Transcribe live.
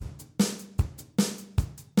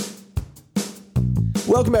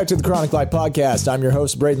Welcome back to the Chronic Life Podcast. I'm your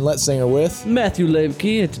host, Braiden Lettsinger with Matthew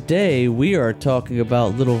Lebke, and today we are talking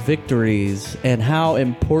about little victories and how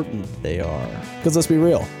important they are. Because let's be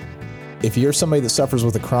real, if you're somebody that suffers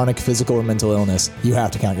with a chronic physical or mental illness, you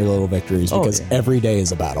have to count your little victories because every day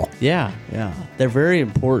is a battle. Yeah. They're very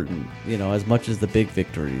important, as much as the big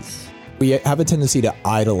victories. We have a tendency to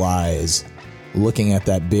idolize looking at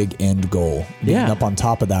that big end goal, being up on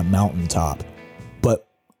top of that mountaintop. But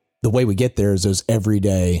the way we get there is those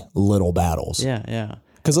everyday little battles. Yeah.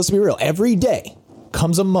 Because let's be real, every day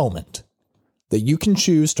comes a moment that you can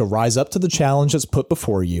choose to rise up to the challenge that's put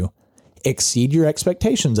before you, exceed your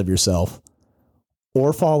expectations of yourself,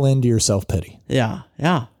 or fall into your self-pity. Yeah.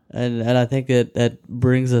 And I think that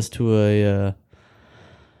brings us to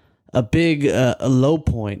a big a low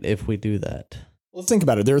point if we do that. Well, think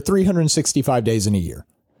about it. There are 365 days in a year.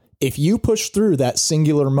 If you push through that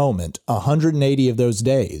singular moment, 180 of those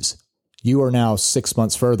days, you are now 6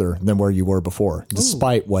 months further than where you were before,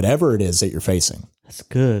 despite whatever it is that you're facing. That's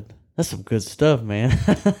good. That's some good stuff, man.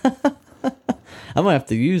 I might have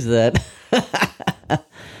to use that.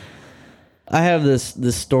 I have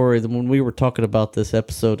this story that when we were talking about this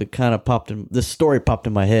episode, it kind of this story popped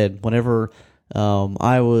in my head whenever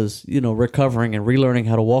I was, recovering and relearning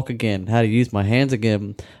how to walk again, how to use my hands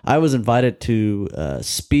again. I was invited to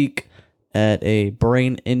speak at a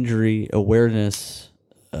brain injury awareness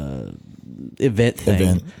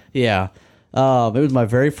event. Yeah. It was my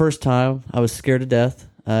very first time. I was scared to death.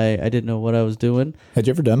 I didn't know what I was doing. Had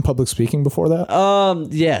you ever done public speaking before that?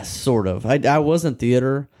 Yes, sort of. I was in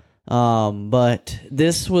theater. But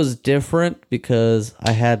this was different because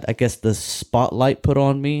I had, I guess, the spotlight put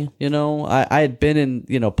on me. I had been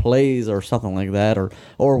in, plays or something like that,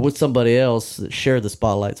 or with somebody else that shared the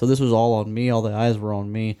spotlight. So this was all on me. All the eyes were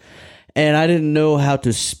on me. And I didn't know how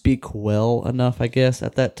to speak well enough, I guess,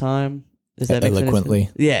 at that time. Does that make sense? Eloquently.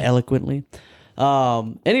 Yeah, eloquently.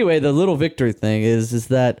 Anyway, the little victory thing is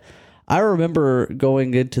that I remember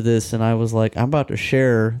going into this and I was like, I'm about to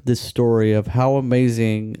share this story of how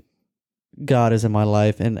amazing God is in my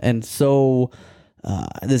life, and so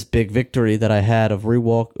this big victory that I had of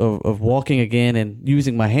walking again and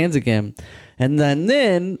using my hands again, and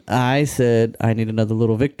then I said I need another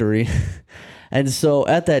little victory, and so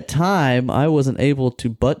at that time I wasn't able to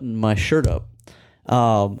button my shirt up.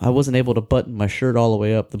 I wasn't able to button my shirt all the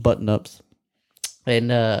way up, the button ups,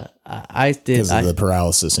 and I did because of the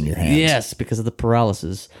paralysis in your hands. Yes, because of the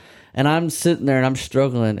paralysis, and I'm sitting there and I'm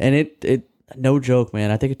struggling, and it. No joke,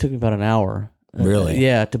 man. I think it took me about an hour. Really?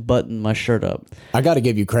 To button my shirt up. I got to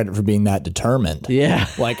give you credit for being that determined. Yeah.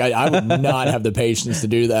 Like, I would not have the patience to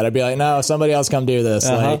do that. I'd be like, no, somebody else come do this.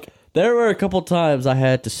 Like, there were a couple times I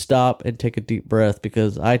had to stop and take a deep breath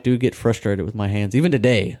because I do get frustrated with my hands, even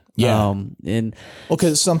today. Yeah.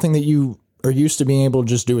 Because it's something that you are used to being able to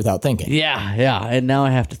just do without thinking. Yeah. And now I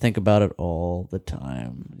have to think about it all the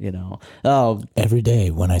time, Every day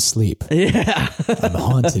when I sleep. Yeah. I'm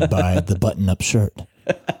haunted by the button-up shirt.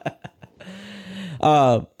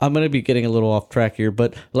 I'm going to be getting a little off track here,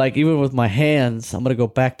 but like even with my hands, I'm going to go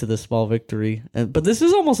back to the small victory. But this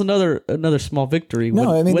is almost another small victory.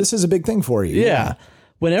 No, this is a big thing for you. Yeah.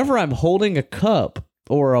 Whenever I'm holding a cup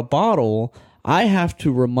or a bottle, I have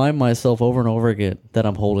to remind myself over and over again that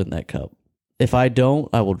I'm holding that cup. If I don't,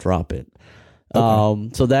 I will drop it. Okay.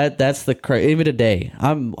 So that's even today.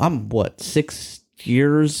 I'm what, 6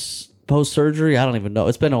 years post surgery? I don't even know.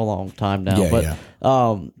 It's been a long time now.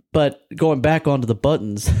 But going back onto the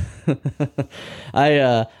buttons,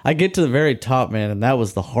 I get to the very top, man, and that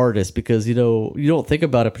was the hardest because you don't think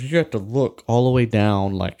about it, but you have to look all the way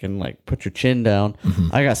down, and put your chin down. Mm-hmm.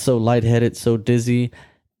 I got so lightheaded, so dizzy,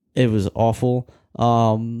 it was awful.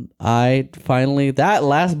 That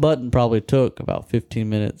last button probably took about 15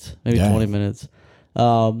 minutes, maybe 20 minutes.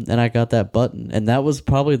 And I got that button, and that was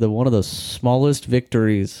probably one of the smallest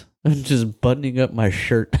victories, just buttoning up my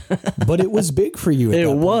shirt. But it was big for you at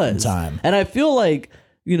that point in time. And I feel like,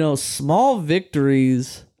 small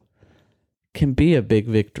victories can be a big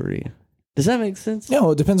victory. Does that make sense?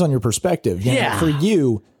 No, it depends on your perspective. Yeah. For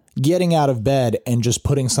you, getting out of bed and just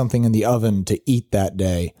putting something in the oven to eat that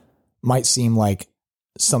day might seem like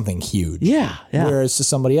something huge. Yeah. Whereas to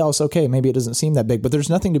somebody else, okay, maybe it doesn't seem that big, but there's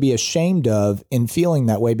nothing to be ashamed of in feeling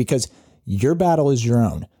that way because your battle is your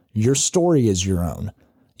own. Your story is your own.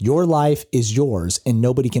 Your life is yours, and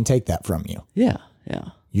nobody can take that from you. Yeah.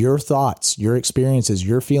 Your thoughts, your experiences,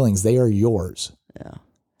 your feelings, they are yours. Yeah.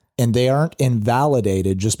 And they aren't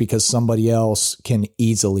invalidated just because somebody else can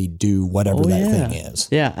easily do whatever thing is.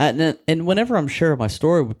 Yeah. And whenever I'm sharing my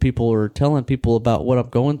story with people or telling people about what I'm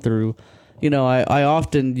going through, I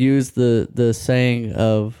often use the saying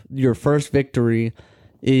of your first victory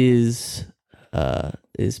is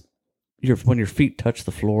when your feet touch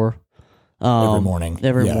the floor. Every morning.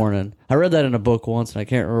 Every morning. I read that in a book once, and I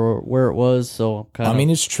can't remember where it was, so I'm kind of... I mean,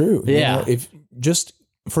 it's true. Yeah. You know, if just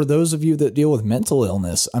for those of you that deal with mental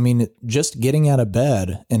illness, I mean, just getting out of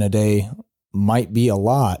bed in a day might be a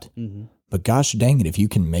lot, but gosh dang it, if you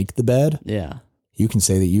can make the bed, you can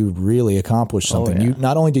say that you really accomplished something. You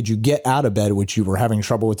not only did you get out of bed, which you were having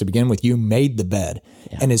trouble with to begin with, you made the bed.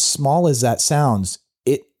 Yeah. And as small as that sounds,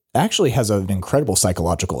 it actually has an incredible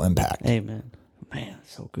psychological impact. Amen. Man,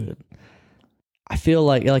 so good. I feel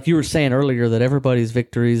like you were saying earlier that everybody's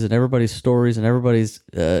victories and everybody's stories and everybody's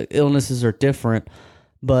illnesses are different.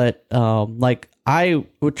 But like I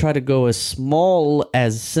would try to go as small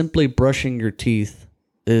as simply brushing your teeth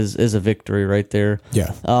is a victory right there.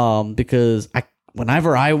 Yeah. Because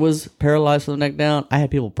whenever I was paralyzed from the neck down, I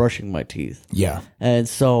had people brushing my teeth. Yeah. And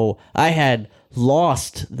so I had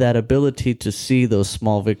lost that ability to see those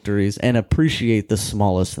small victories and appreciate the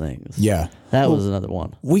smallest things. Yeah. That was another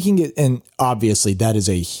one. We can get, and obviously that is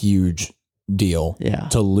a huge deal. Yeah.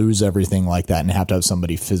 To lose everything like that and have to have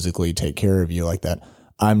somebody physically take care of you like that.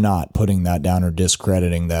 I'm not putting that down or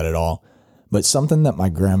discrediting that at all. But something that my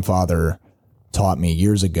grandfather taught me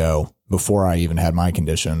years ago, before I even had my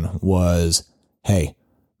condition, was, hey,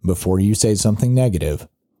 before you say something negative,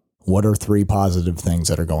 what are 3 positive things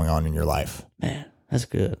that are going on in your life? Man, that's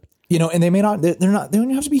good. You know, and they may not, they don't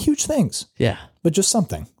even have to be huge things. Yeah. But just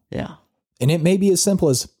something. Yeah. And it may be as simple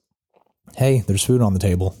as, hey, there's food on the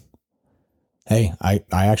table. Hey, I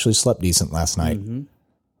actually slept decent last night. Mm-hmm.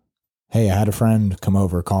 Hey, I had a friend come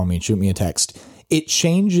over, call me, shoot me a text. It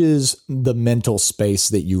changes the mental space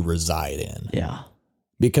that you reside in. Yeah.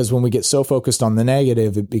 Because when we get so focused on the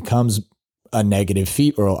negative, it becomes a negative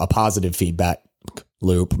or a positive feedback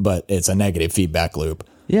loop, but it's a negative feedback loop.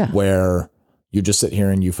 Yeah. Where you just sit here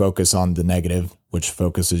and you focus on the negative, which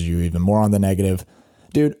focuses you even more on the negative.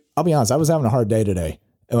 Dude, I'll be honest, I was having a hard day today.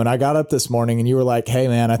 And when I got up this morning and you were like, hey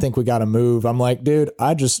man, I think we got to move. I'm like, dude,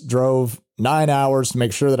 I just drove 9 hours to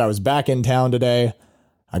make sure that I was back in town today.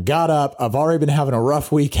 I got up. I've already been having a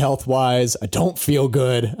rough week health-wise. I don't feel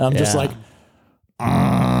good. I'm just like,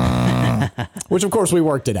 which of course we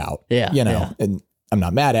worked it out. Yeah. You know, and I'm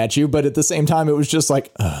not mad at you, but at the same time, it was just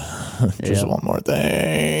like, just one more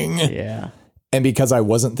thing. Yeah. And because I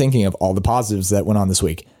wasn't thinking of all the positives that went on this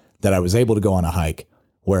week, that I was able to go on a hike,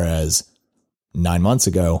 whereas 9 months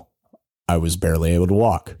ago, I was barely able to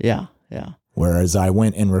walk. Yeah. Yeah. Whereas I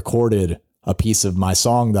went and recorded a piece of my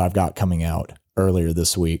song that I've got coming out earlier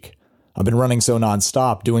this week. I've been running so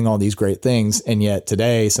nonstop, doing all these great things. And yet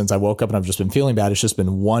today, since I woke up and I've just been feeling bad, it's just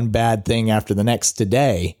been one bad thing after the next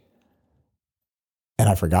today. And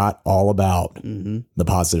I forgot all about the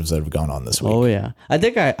positives that have gone on this week. Oh, yeah. I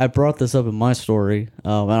think I brought this up in my story.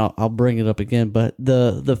 And I'll bring it up again. But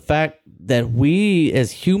the fact that we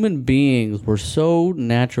as human beings were so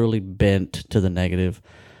naturally bent to the negative,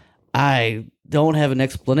 I don't have an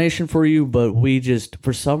explanation for you, but we just,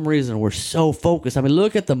 for some reason, we're so focused. I mean,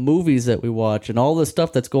 look at the movies that we watch and all the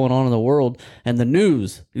stuff that's going on in the world and the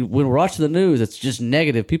news. When we're watching the news, it's just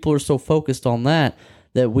negative. People are so focused on that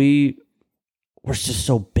we're just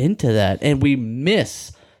so bent to that. And we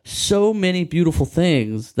miss so many beautiful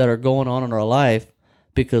things that are going on in our life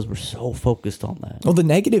because we're so focused on that. Well, the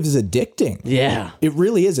negative is addicting. Yeah. It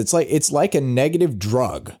really is. It's like a negative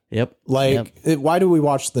drug. Yep. Why do we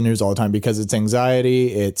watch the news all the time? Because it's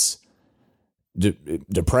anxiety, it's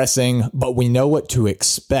depressing, but we know what to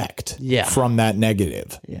expect from that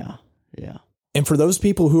negative. Yeah. Yeah. And for those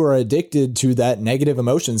people who are addicted to that negative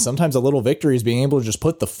emotion, sometimes a little victory is being able to just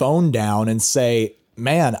put the phone down and say,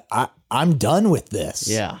 man, I'm done with this.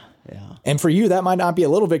 Yeah. Yeah. And for you, that might not be a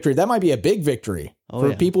little victory. That might be a big victory.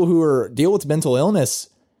 For people who deal with mental illness.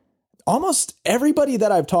 Almost everybody that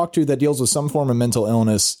I've talked to that deals with some form of mental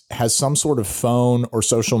illness has some sort of phone or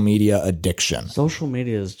social media addiction. Social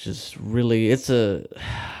media is just really, oh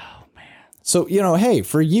man. So, hey,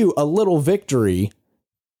 for you, a little victory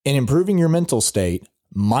in improving your mental state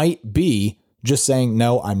might be just saying,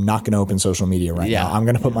 no, I'm not going to open social media right now. I'm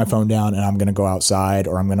going to put my phone down and I'm going to go outside,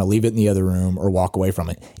 or I'm going to leave it in the other room or walk away from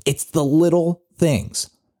it. It's the little things.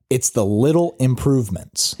 It's the little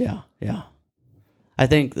improvements. Yeah. Yeah. I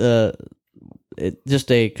think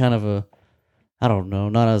just a kind of I don't know,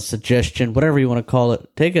 not a suggestion, whatever you want to call it,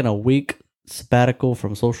 taking a week sabbatical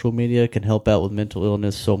from social media can help out with mental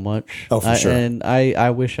illness so much. Oh, for sure. And I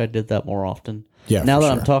wish I did that more often. Yeah, now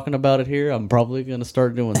that I'm talking about it here, I'm probably going to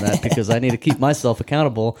start doing that because I need to keep myself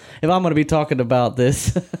accountable if I'm going to be talking about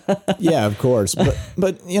this. Yeah, of course.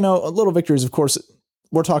 But a little victories, of course,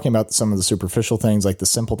 we're talking about some of the superficial things, like the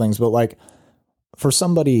simple things, but like for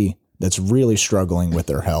somebody that's really struggling with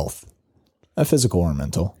their health, physical or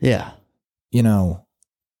mental, Yeah. you know,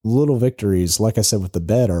 little victories, like I said with the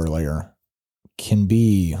bed earlier, can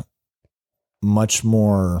be much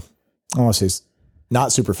more, I want to say,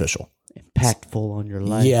 not superficial. Impactful on your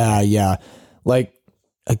life. Yeah. Like,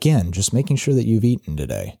 again, just making sure that you've eaten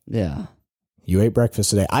today. Yeah. You ate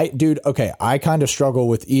breakfast today. I kind of struggle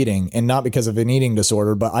with eating, and not because of an eating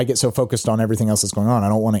disorder, but I get so focused on everything else that's going on. I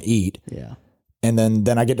don't want to eat. Yeah. And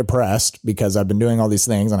then I get depressed because I've been doing all these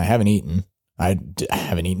things and I haven't eaten. I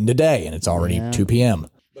haven't eaten today and it's already 2 p.m.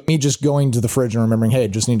 But me just going to the fridge and remembering, hey,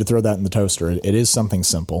 just need to throw that in the toaster. It is something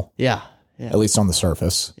simple. Yeah. At least on the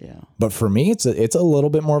surface. Yeah. But for me, it's a little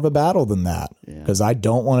bit more of a battle than that, because I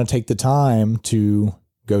don't want to take the time to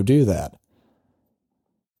go do that.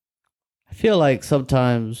 I feel like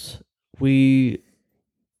sometimes we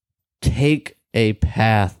take a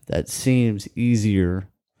path that seems easier,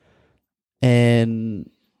 and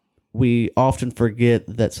we often forget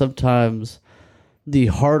that sometimes the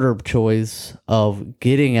harder choice of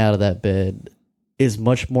getting out of that bed is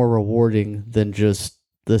much more rewarding than just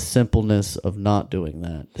the simpleness of not doing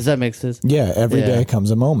that. Does that make sense? Yeah, every day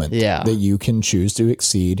comes a moment that you can choose to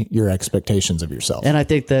exceed your expectations of yourself. And I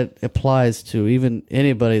think that applies to even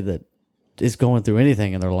anybody that is going through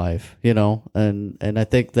anything in their life, you know? And I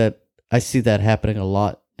think that I see that happening a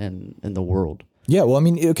lot in the world. Yeah, well, I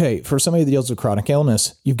mean, okay, for somebody that deals with chronic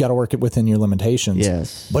illness, you've got to work it within your limitations.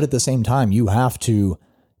 Yes. But at the same time, you have to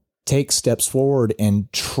take steps forward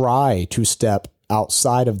and try to step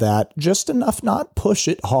outside of that just enough, not push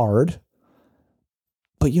it hard,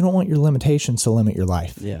 but you don't want your limitations to limit your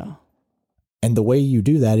life. Yeah. And the way you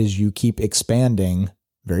do that is you keep expanding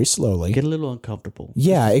very slowly. Get a little uncomfortable.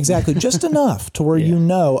 Yeah, exactly. Just enough to where you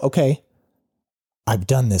know, okay, I've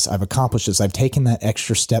done this. I've accomplished this. I've taken that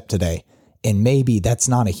extra step today. And maybe that's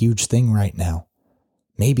not a huge thing right now.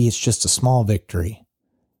 Maybe it's just a small victory.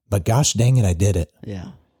 But gosh dang it, I did it.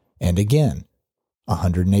 Yeah. And again,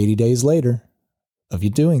 180 days later of you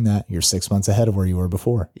doing that, you're 6 months ahead of where you were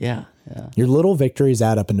before. Yeah. Your little victories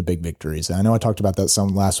add up into big victories. And I know I talked about that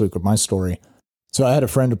some last week with my story. So I had a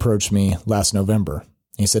friend approach me last November.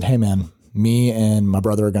 He said, hey man, me and my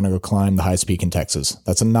brother are going to go climb the highest peak in Texas.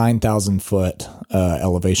 That's a 9,000 foot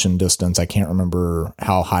elevation distance. I can't remember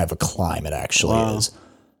how high of a climb it actually is.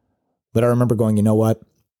 But I remember going, you know what?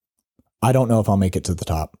 I don't know if I'll make it to the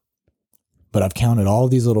top. But I've counted all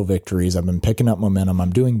these little victories. I've been picking up momentum.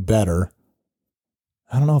 I'm doing better.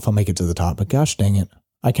 I don't know if I'll make it to the top, but gosh dang it,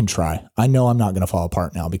 I can try. I know I'm not going to fall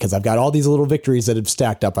apart now because I've got all these little victories that have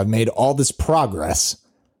stacked up. I've made all this progress.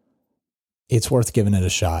 It's worth giving it a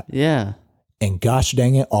shot. Yeah. And gosh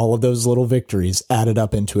dang it, all of those little victories added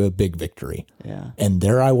up into a big victory. Yeah. And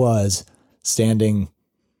there I was, standing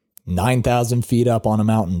 9,000 feet up on a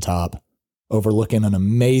mountaintop, overlooking an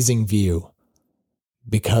amazing view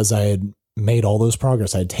because I had made all those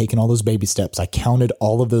progress. I had taken all those baby steps. I counted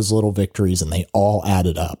all of those little victories and they all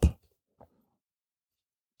added up.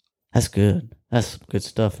 That's good. That's good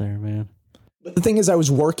stuff there, man. But the thing is, I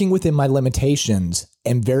was working within my limitations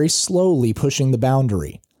and very slowly pushing the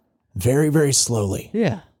boundary. Very, very slowly.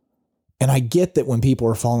 Yeah. And I get that when people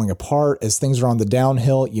are falling apart, as things are on the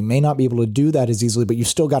downhill, you may not be able to do that as easily, but you've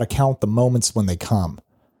still got to count the moments when they come.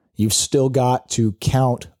 You've still got to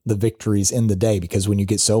count the victories in the day, because when you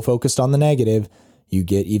get so focused on the negative, you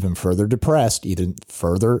get even further depressed, even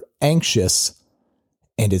further anxious,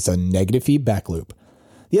 and it's a negative feedback loop.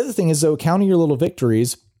 The other thing is, though, counting your little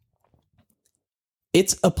victories,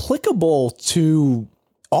 it's applicable to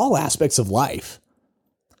all aspects of life.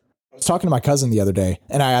 I was talking to my cousin the other day,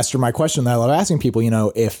 and I asked her my question that I love asking people, you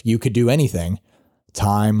know, if you could do anything,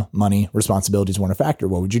 time, money, responsibilities weren't a factor,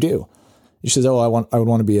 what would you do? She says, oh, I would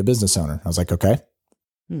want to be a business owner. I was like, okay.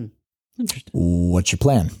 Interesting. What's your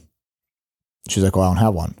plan? She's like, well, I don't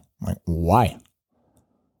have one. I'm like, why?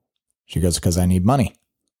 She goes, because I need money.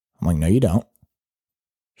 I'm like, no, you don't.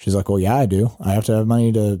 She's like, well, yeah, I do. I have to have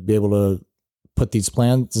money to be able to put these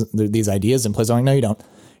plans, these ideas in place. I'm like, no, you don't.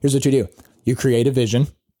 Here's what you do. You create a vision.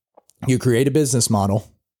 You create a business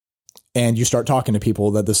model, and you start talking to people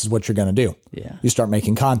that this is what you're going to do. Yeah. You start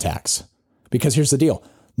making contacts, because here's the deal.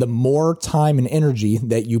 The more time and energy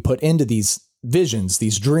that you put into these visions,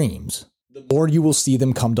 these dreams, the more you will see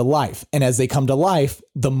them come to life. And as they come to life,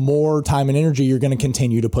 the more time and energy you're going to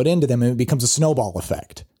continue to put into them, and it becomes a snowball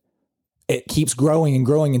effect. It keeps growing and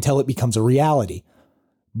growing until it becomes a reality.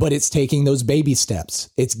 But it's taking those baby steps.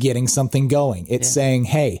 It's getting something going. It's saying,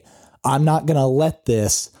 hey, I'm not going to let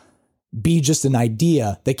this be just an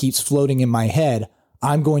idea that keeps floating in my head.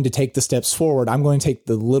 I'm going to take the steps forward. I'm going to take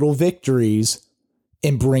the little victories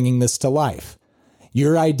in bringing this to life.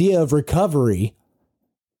 Your idea of recovery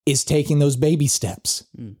is taking those baby steps.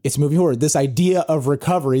 It's moving forward. This idea of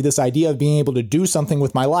recovery, this idea of being able to do something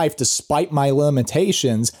with my life despite my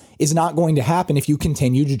limitations is not going to happen if you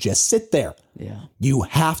continue to just sit there. Yeah. You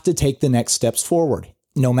have to take the next steps forward,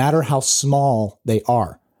 no matter how small they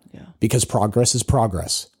are. Yeah. Because progress is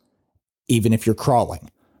progress, even if you're crawling.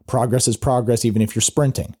 Progress is progress, even if you're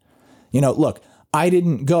sprinting. Look, I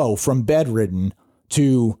didn't go from bedridden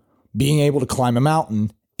to being able to climb a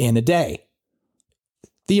mountain in a day.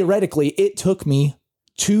 Theoretically, it took me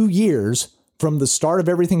 2 years from the start of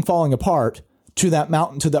everything falling apart to that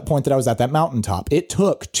mountain, to that point that I was at that mountaintop. It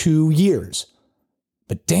took 2 years,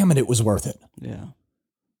 but damn it, it was worth it. Yeah.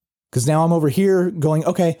 Because now I'm over here going,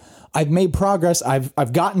 okay, I've made progress.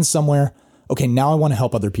 I've gotten somewhere. Okay, now I want to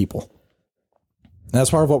help other people. And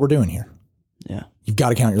that's part of what we're doing here. Yeah. You've got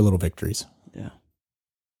to count your little victories. Yeah.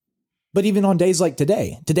 But even on days like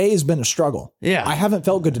today has been a struggle. Yeah. I haven't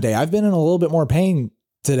felt good today. I've been in a little bit more pain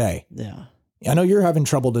today. Yeah. I know you're having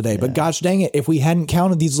trouble today, but gosh dang it, if we hadn't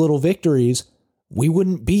counted these little victories, we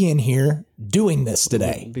wouldn't be in here doing this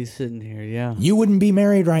today. Wouldn't be sitting here, yeah. You wouldn't be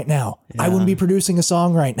married right now. Yeah. I wouldn't be producing a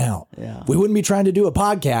song right now. Yeah. We wouldn't be trying to do a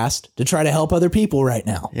podcast to try to help other people right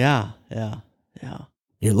now. Yeah. Yeah. Yeah.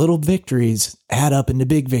 Your little victories add up into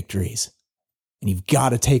big victories, and you've got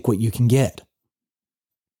to take what you can get.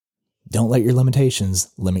 Don't let your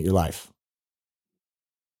limitations limit your life.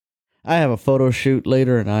 I have a photo shoot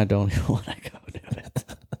later, and I don't even want to go do it.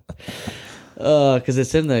 Because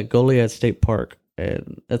it's in the Goliad State Park,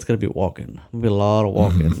 and that's going to be walking. It'll be a lot of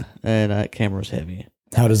walking, and that camera's heavy.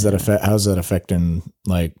 How's that affecting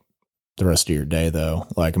like the rest of your day, though?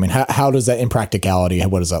 Like, I mean, how does that in practicality?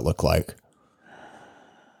 What does that look like?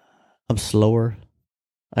 I'm slower,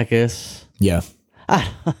 I guess. Yeah.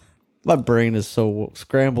 My brain is so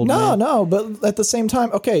scrambled. No, but at the same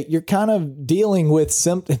time, okay, you're kind of dealing with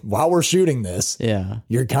while we're shooting this. Yeah.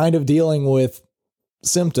 You're kind of dealing with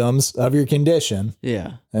symptoms of your condition.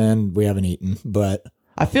 Yeah. And we haven't eaten, but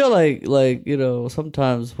I feel like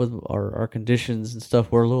sometimes with our conditions and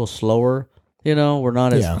stuff, we're a little slower. We're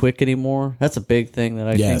not as quick anymore. That's a big thing that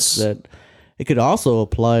I think that it could also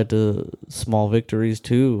apply to small victories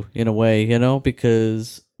too, in a way,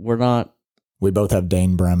 because we're not. We both have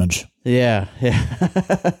Dane Bramage. Yeah.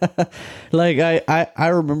 Like I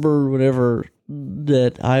remember whenever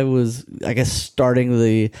that I was, I guess, starting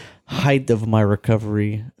the height of my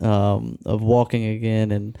recovery, of walking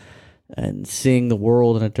again and seeing the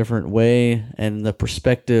world in a different way and the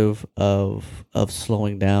perspective of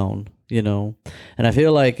slowing down, and I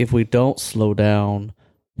feel like if we don't slow down,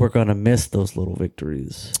 we're going to miss those little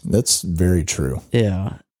victories. That's very true.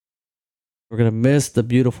 Yeah. We're going to miss the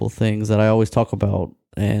beautiful things that I always talk about.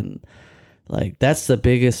 And like, that's the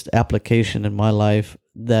biggest application in my life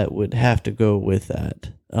that would have to go with that.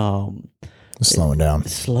 Slowing down.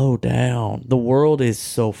 Slow down. The world is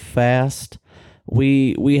so fast.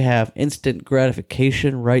 We have instant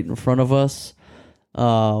gratification right in front of us.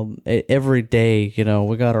 Every day,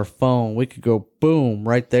 we got our phone. We could go boom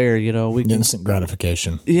right there. We can, instant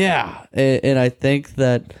gratification. Yeah. And I think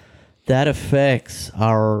that affects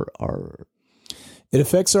our it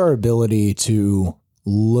affects our ability to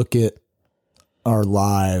look at our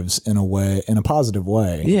lives in a positive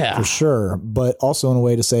way. Yeah. For sure. But also in a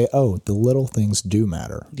way to say, oh, the little things do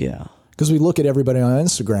matter. Yeah. Because we look at everybody on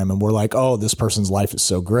Instagram and we're like, oh, this person's life is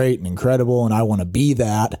so great and incredible and I want to be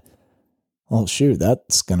that. Well, shoot,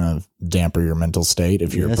 that's going to damper your mental state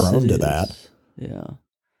if you're prone to that. Yeah.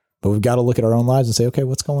 But we've got to look at our own lives and say, okay,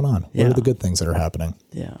 what's going on? What are the good things that are happening?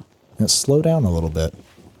 Yeah. And slow down a little bit.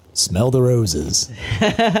 Smell the roses.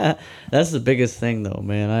 That's the biggest thing, though,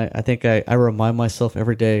 man. I think I remind myself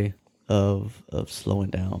every day of slowing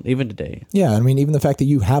down, even today. Yeah, I mean, even the fact that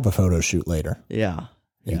you have a photo shoot later. Yeah.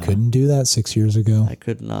 You couldn't do that 6 years ago. I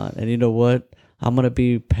could not. And you know what? I'm going to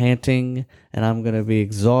be panting and I'm going to be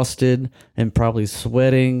exhausted and probably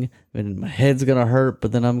sweating and my head's going to hurt.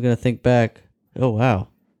 But then I'm going to think back, oh, wow,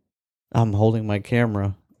 I'm holding my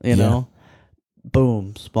camera, you know?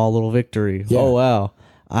 Boom, small little victory. Yeah. Oh, wow.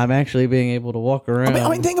 I'm actually being able to walk around. I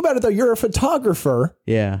mean, think about it, though. You're a photographer.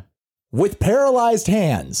 Yeah. With paralyzed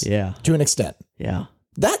hands. Yeah. To an extent. Yeah.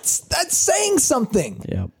 That's saying something.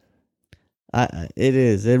 Yeah. It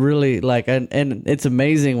is. It really, like, and it's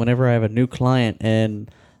amazing whenever I have a new client and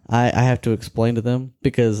I have to explain to them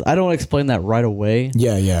because I don't explain that right away.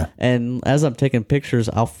 Yeah, yeah. And as I'm taking pictures,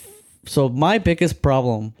 so my biggest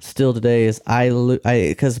problem still today is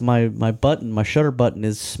because my shutter button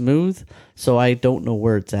is smooth, so I don't know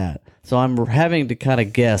where it's at. So I'm having to kind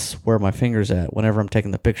of guess where my finger's at whenever I'm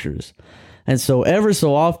taking the pictures. And so every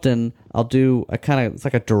so often it's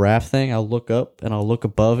like a giraffe thing. I'll look up and I'll look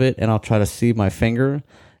above it and I'll try to see my finger.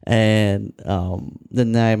 And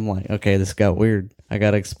then I'm like, okay, this got weird. I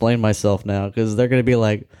got to explain myself now because they're going to be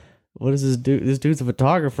like, what is this dude? This dude's a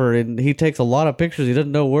photographer and he takes a lot of pictures. He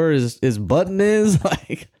doesn't know where his button is.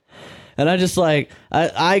 Like, and I just like,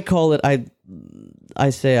 I call it, I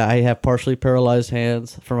say I have partially paralyzed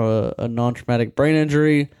hands from a non-traumatic brain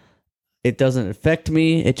injury. It doesn't affect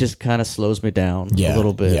me. It just kind of slows me down a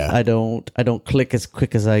little bit. Yeah. I don't click as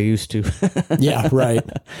quick as I used to. Yeah, right.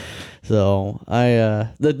 So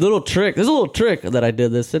there's a little trick that I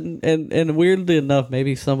did this, and weirdly enough,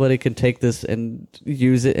 maybe somebody can take this and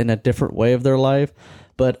use it in a different way of their life.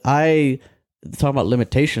 But talking about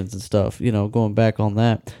limitations and stuff, going back on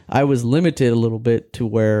that, I was limited a little bit to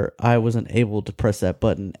where I wasn't able to press that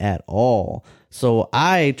button at all. So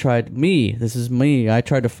I tried I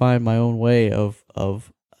tried to find my own way of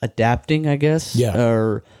adapting, I guess,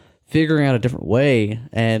 or figuring out a different way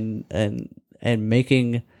and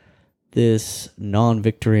making this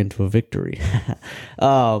non-victory into a victory.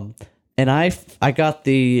 And I got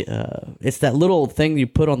it's that little thing you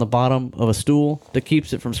put on the bottom of a stool that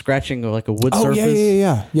keeps it from scratching like a wood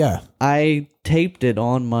surface. Yeah. I taped it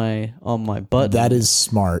on my button. That is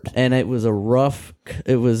smart. And it was a rough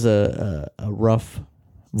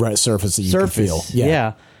surface that you could feel.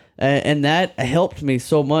 Yeah. And that helped me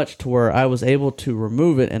so much to where I was able to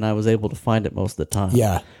remove it and I was able to find it most of the time.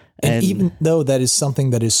 Yeah. And even though that is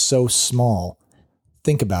something that is so small,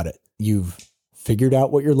 think about it. You've figured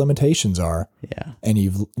out what your limitations are. Yeah. And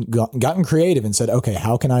you've gotten creative and said, okay,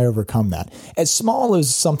 how can I overcome that? As small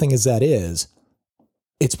as something as that is,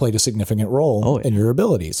 it's played a significant role in your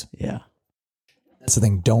abilities. Yeah. That's the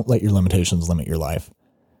thing. Don't let your limitations limit your life.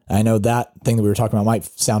 I know that thing that we were talking about might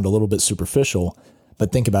sound a little bit superficial,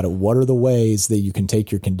 but think about it. What are the ways that you can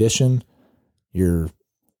take your condition, your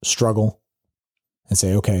struggle, and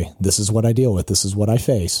say, okay, this is what I deal with. This is what I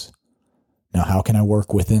face. Now, how can I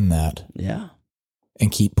work within that? Yeah.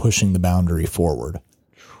 And keep pushing the boundary forward.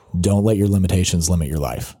 Don't let your limitations limit your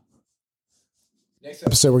life. Next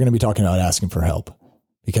episode, we're going to be talking about asking for help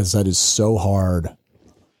because that is so hard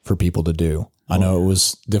for people to do. I know it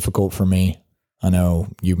was difficult for me. I know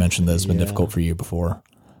you mentioned that it's been difficult for you before.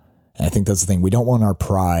 And I think that's the thing. We don't want our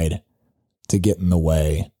pride to get in the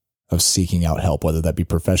way of seeking out help, whether that be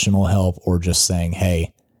professional help or just saying,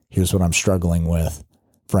 hey, here's what I'm struggling with.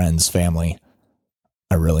 Friends, family,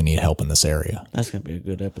 I really need help in this area. That's going to be a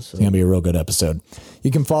good episode. It's going to be a real good episode.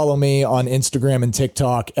 You can follow me on Instagram and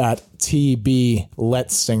TikTok at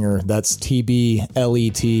TBLetzinger. That's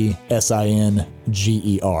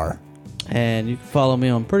TBLetSINGER. And you can follow me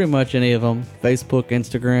on pretty much any of them. Facebook,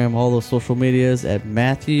 Instagram, all those social medias at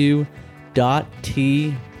Matthew.T.Lemke,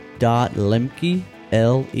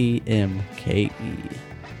 Lemke.